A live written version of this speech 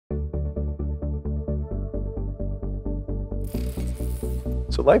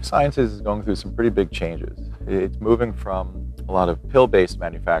So life sciences is going through some pretty big changes. It's moving from a lot of pill-based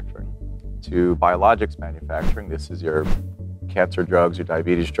manufacturing to biologics manufacturing. This is your cancer drugs, your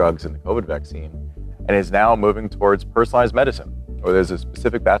diabetes drugs, and the COVID vaccine. And is now moving towards personalized medicine, where there's a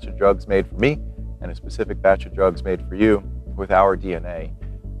specific batch of drugs made for me and a specific batch of drugs made for you with our DNA.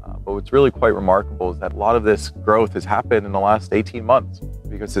 But what's really quite remarkable is that a lot of this growth has happened in the last 18 months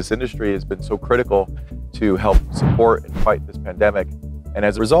because this industry has been so critical to help support and fight this pandemic. And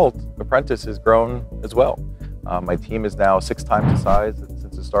as a result, Apprentice has grown as well. My team is now 6 times the size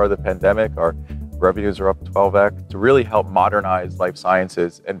since the start of the pandemic. Our revenues are up 12x to really help modernize life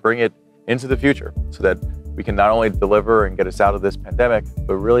sciences and bring it into the future so that we can not only deliver and get us out of this pandemic,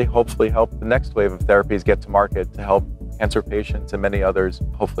 but really hopefully help the next wave of therapies get to market to help cancer patients and many others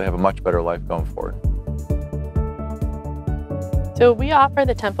hopefully have a much better life going forward. So we offer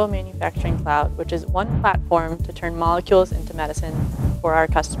the Tempo Manufacturing Cloud, which is one platform to turn molecules into medicine for our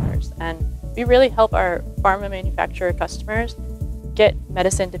customers. And we really help our pharma manufacturer customers get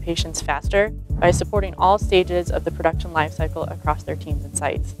medicine to patients faster by supporting all stages of the production lifecycle across their teams and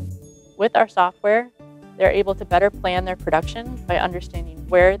sites. With our software, they're able to better plan their production by understanding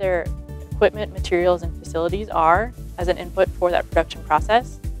where their equipment, materials, and facilities are as an input for that production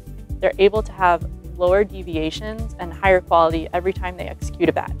process. They're able to have lower deviations and higher quality every time they execute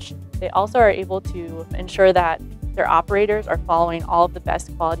a batch. They also are able to ensure that their operators are following all of the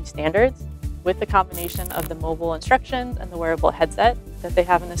best quality standards with the combination of the mobile instructions and the wearable headset that they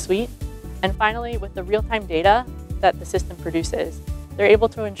have in the suite. And finally, with the real-time data that the system produces, they're able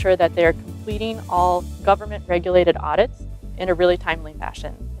to ensure that they are completing all government-regulated audits in a really timely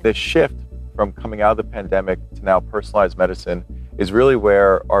fashion. This shift from coming out of the pandemic to now personalized medicine is really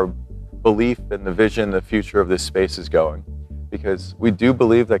where our belief and the vision, the future of this space is going. Because we do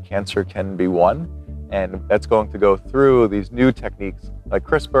believe that cancer can be won, and that's going to go through these new techniques like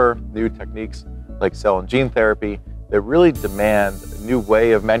CRISPR, new techniques like cell and gene therapy that really demand a new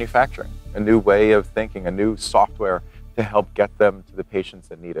way of manufacturing, a new way of thinking, a new software to help get them to the patients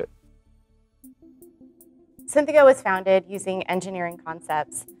that need it. Synthego was founded using engineering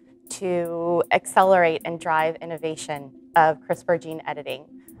concepts to accelerate and drive innovation of CRISPR gene editing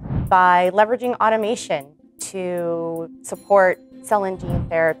by leveraging automation to support cell and gene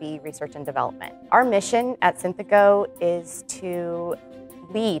therapy research and development. Our mission at Synthego is to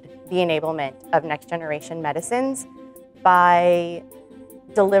lead the enablement of next generation medicines by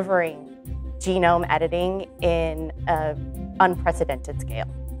delivering genome editing in an unprecedented scale.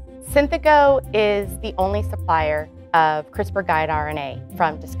 Synthego is the only supplier of CRISPR guide RNA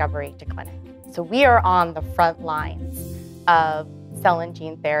from discovery to clinic. So we are on the front lines of cell and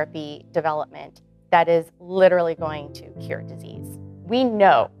gene therapy development that is literally going to cure disease. We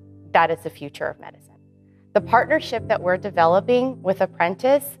know that is the future of medicine. The partnership that we're developing with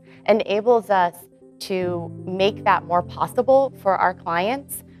Apprentice enables us to make that more possible for our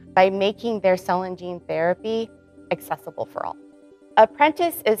clients by making their cell and gene therapy accessible for all.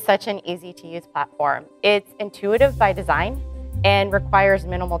 Apprentice is such an easy-to-use platform. It's intuitive by design and requires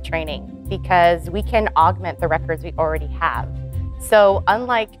minimal training because we can augment the records we already have. So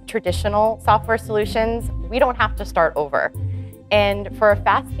unlike traditional software solutions, we don't have to start over. And for a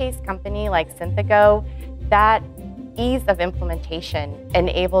fast-paced company like Synthego, that ease of implementation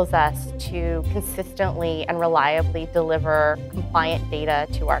enables us to consistently and reliably deliver compliant data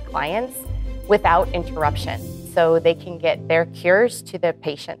to our clients without interruption, so they can get their cures to the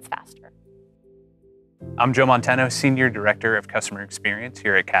patients faster. I'm Joe Montano, Senior Director of Customer Experience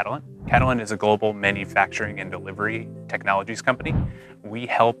here at Catalent. Catalent is a global manufacturing and delivery technologies company. We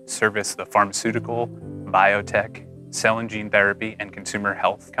help service the pharmaceutical, biotech, cell and gene therapy, and consumer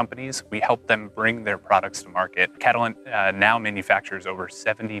health companies. We help them bring their products to market. Catalent now manufactures over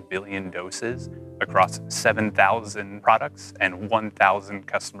 70 billion doses across 7,000 products and 1,000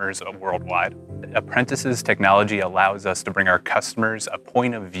 customers worldwide. Apprentice's technology allows us to bring our customers a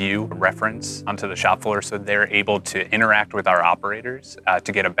point of view reference onto the shop floor so they're able to interact with our operators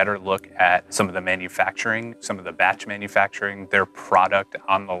to get a better look at some of the manufacturing, some of the batch manufacturing, their product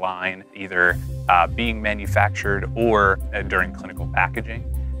on the line, either being manufactured or during clinical packaging.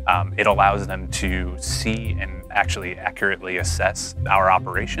 It allows them to see and actually accurately assess our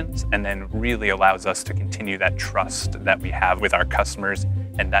operations, and then really allows us to continue that trust that we have with our customers,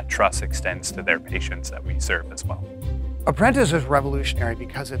 and that trust extends to their patients that we serve as well. Apprentice is revolutionary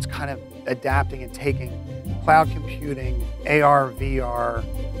because it's kind of adapting and taking cloud computing, AR, VR,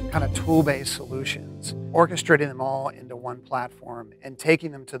 kind of tool-based solutions, orchestrating them all into one platform and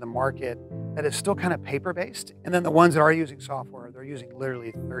taking them to the market that is still kind of paper-based. And then the ones that are using software, they're using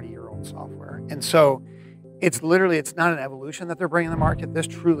literally 30-year-old software. And so It's not an evolution that they're bringing to the market. This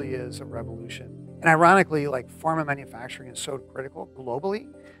truly is a revolution. And ironically, like pharma manufacturing is so critical globally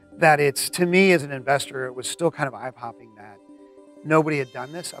that it's, to me as an investor, it was still kind of eye-popping that nobody had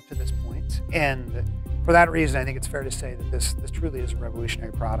done this up to this point. And for that reason, I think it's fair to say that this truly is a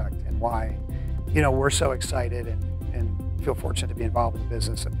revolutionary product, and why, we're so excited and feel fortunate to be involved in the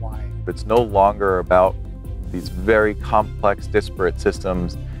business, and why. It's no longer about these very complex, disparate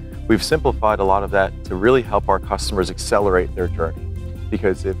systems. We've simplified a lot of that to really help our customers accelerate their journey.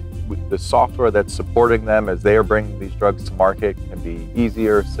 Because if the software that's supporting them as they are bringing these drugs to market can be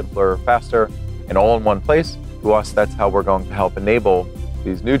easier, simpler, faster, and all in one place, to us, that's how we're going to help enable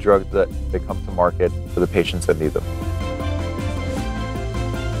these new drugs that they come to market for the patients that need them.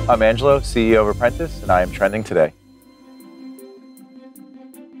 I'm Angelo, CEO of Apprentice, and I am trending today.